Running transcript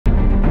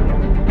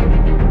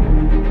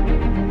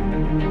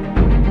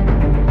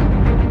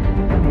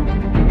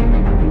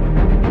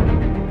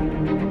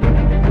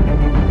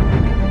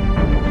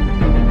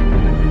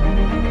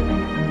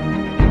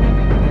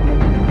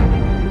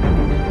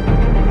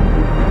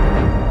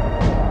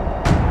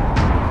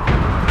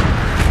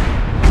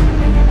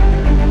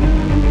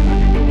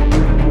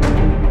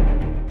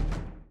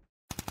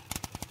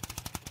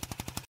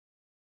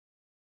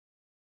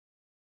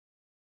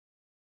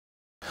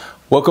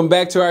Welcome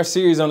back to our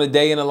series on the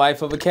day in the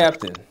life of a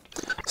captain.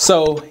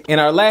 So, in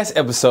our last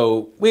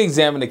episode, we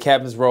examined the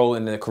captain's role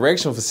in the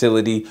correctional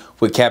facility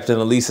with Captain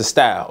Elisa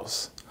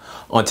Stiles.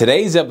 On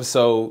today's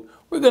episode,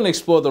 we're going to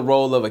explore the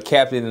role of a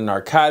captain in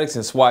narcotics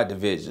and SWAT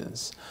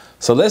divisions.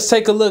 So let's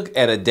take a look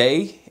at a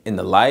day in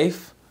the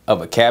life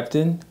of a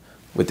captain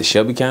with the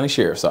Shelby County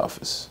Sheriff's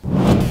Office.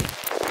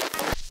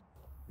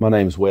 My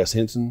name is Wes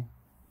Henson.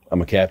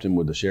 I'm a captain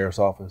with the Sheriff's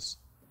Office.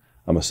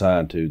 I'm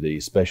assigned to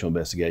the Special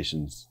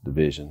Investigations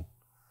Division.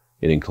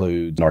 It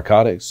includes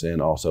narcotics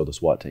and also the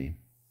SWAT team.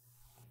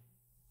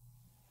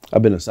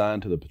 I've been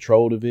assigned to the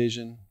Patrol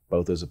Division,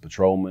 both as a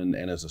patrolman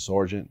and as a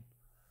sergeant.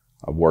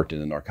 I've worked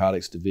in the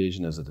Narcotics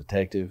Division as a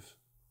detective.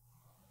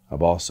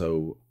 I've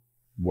also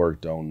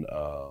worked on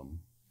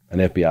an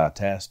FBI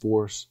task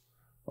force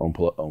on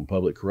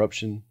public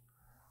corruption.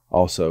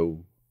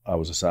 Also, I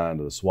was assigned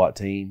to the SWAT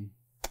team.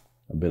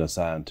 I've been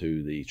assigned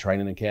to the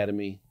Training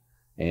Academy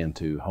and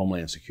to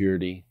Homeland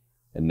Security,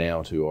 and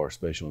now to our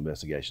Special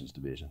Investigations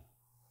Division.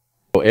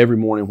 So every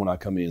morning when I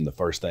come in, the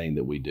first thing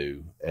that we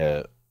do,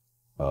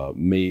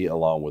 me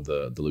along with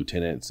the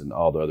lieutenants and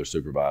all the other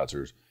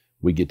supervisors,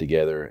 we get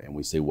together and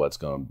we see what's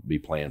going to be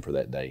planned for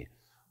that day.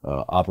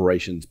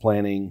 Operations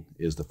planning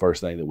is the first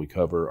thing that we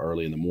cover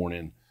early in the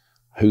morning.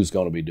 Who's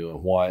going to be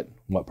doing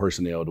what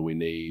personnel do we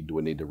need? Do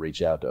we need to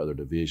reach out to other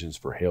divisions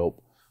for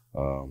help?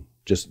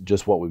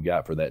 Just what we've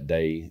got for that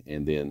day.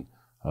 And then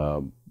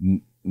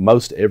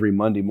most every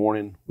Monday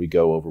morning, we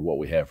go over what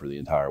we have for the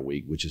entire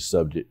week, which is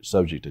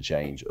subject to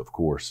change, of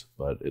course,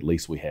 but at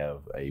least we have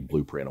a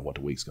blueprint of what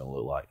the week's going to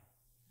look like.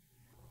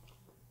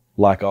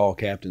 Like all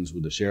captains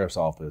with the Sheriff's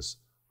Office,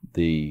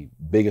 the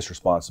biggest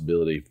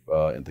responsibility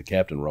in the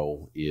captain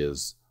role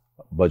is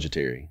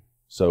budgetary.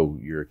 So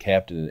your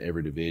captain in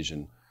every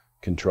division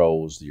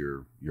controls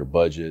your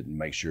budget and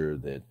make sure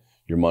that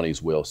your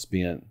money's well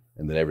spent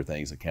and that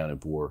everything's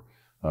accounted for.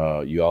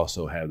 You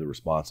also have the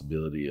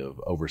responsibility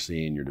of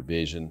overseeing your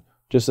division,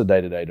 just a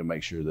day-to-day to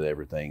make sure that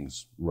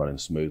everything's running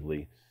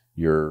smoothly.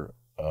 That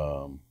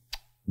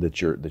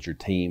your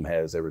team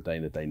has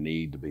everything that they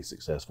need to be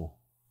successful.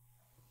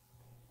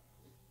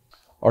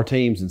 Our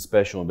teams in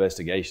special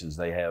investigations,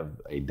 they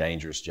have a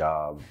dangerous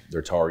job.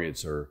 Their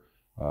targets are,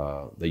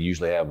 they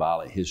usually have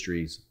violent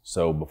histories.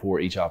 So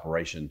before each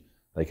operation,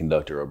 they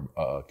conduct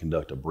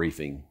a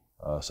briefing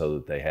so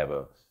that they have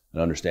an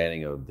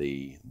understanding of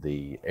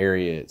the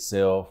area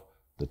itself,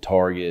 the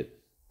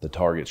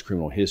target's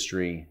criminal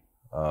history,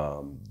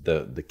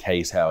 the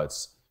case, how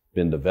it's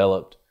been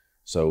developed.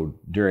 So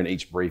during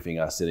each briefing,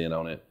 I sit in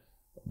on it.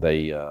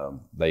 They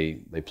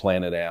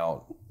plan it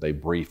out, they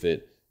brief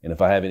it, and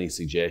if I have any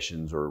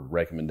suggestions or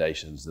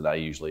recommendations, that I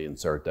usually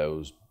insert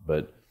those.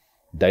 But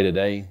day to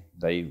day,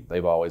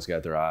 they've always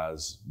got their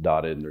I's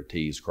dotted and their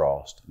T's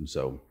crossed, and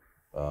so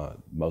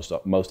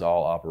most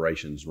all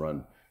operations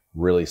run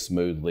really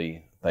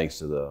smoothly, thanks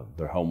to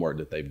their homework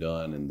that they've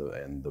done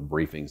and the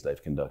briefings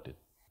they've conducted.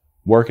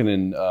 Working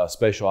in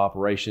special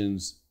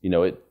operations,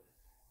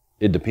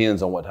 it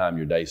depends on what time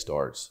your day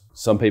starts.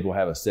 Some people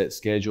have a set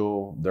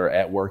schedule. They're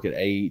at work at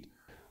 8.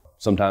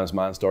 Sometimes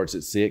mine starts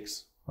at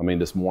 6.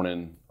 This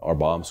morning, our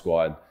bomb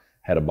squad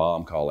had a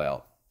bomb call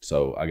out,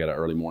 so I got an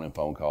early morning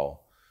phone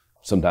call.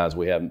 Sometimes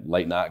we have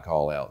late night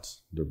call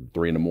outs. They're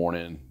 3 in the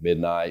morning,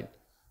 midnight.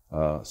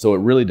 So it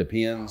really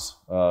depends.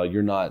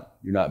 You're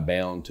not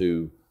bound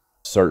to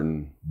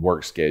certain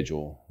work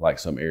schedule like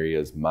some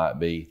areas might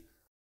be,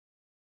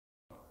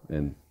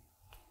 and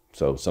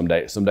so some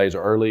days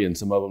are early and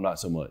some of them not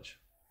so much.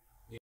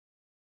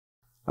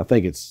 I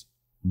think it's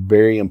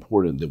very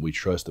important that we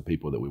trust the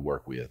people that we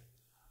work with.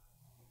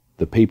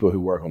 The people who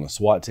work on the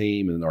SWAT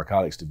team and the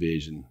narcotics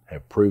division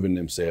have proven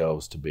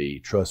themselves to be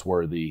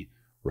trustworthy,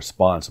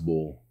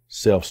 responsible,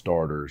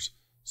 self-starters.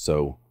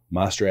 So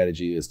my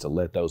strategy is to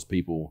let those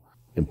people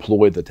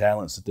employ the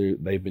talents that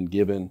they've been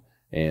given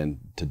and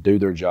to do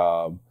their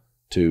job,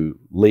 to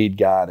lead,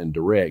 guide, and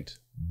direct,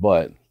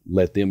 but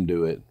let them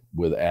do it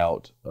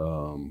without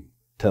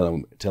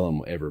telling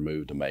them every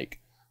move to make,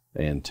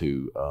 and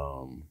to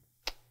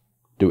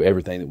do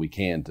everything that we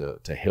can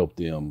to help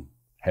them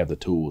have the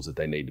tools that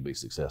they need to be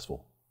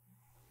successful.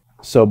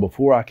 So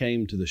before I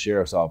came to the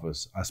Sheriff's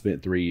Office, I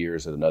spent 3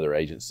 years at another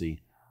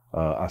agency.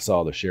 I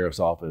saw the Sheriff's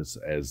Office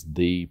as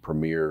the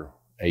premier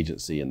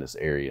agency in this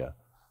area,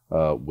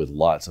 with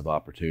lots of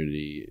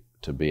opportunity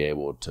to be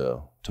able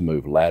to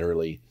move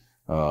laterally.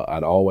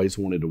 I'd always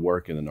wanted to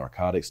work in the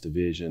narcotics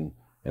division,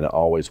 and I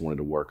always wanted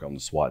to work on the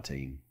SWAT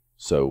team.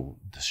 So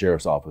the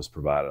Sheriff's Office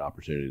provided an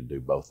opportunity to do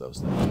both those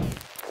things.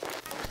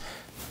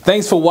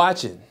 Thanks for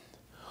watching.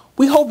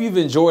 We hope you've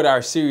enjoyed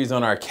our series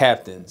on our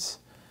captains.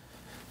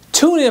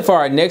 Tune in for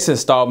our next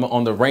installment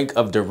on the rank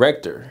of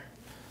director.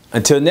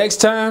 Until next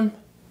time,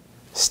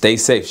 stay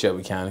safe,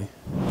 Shelby County.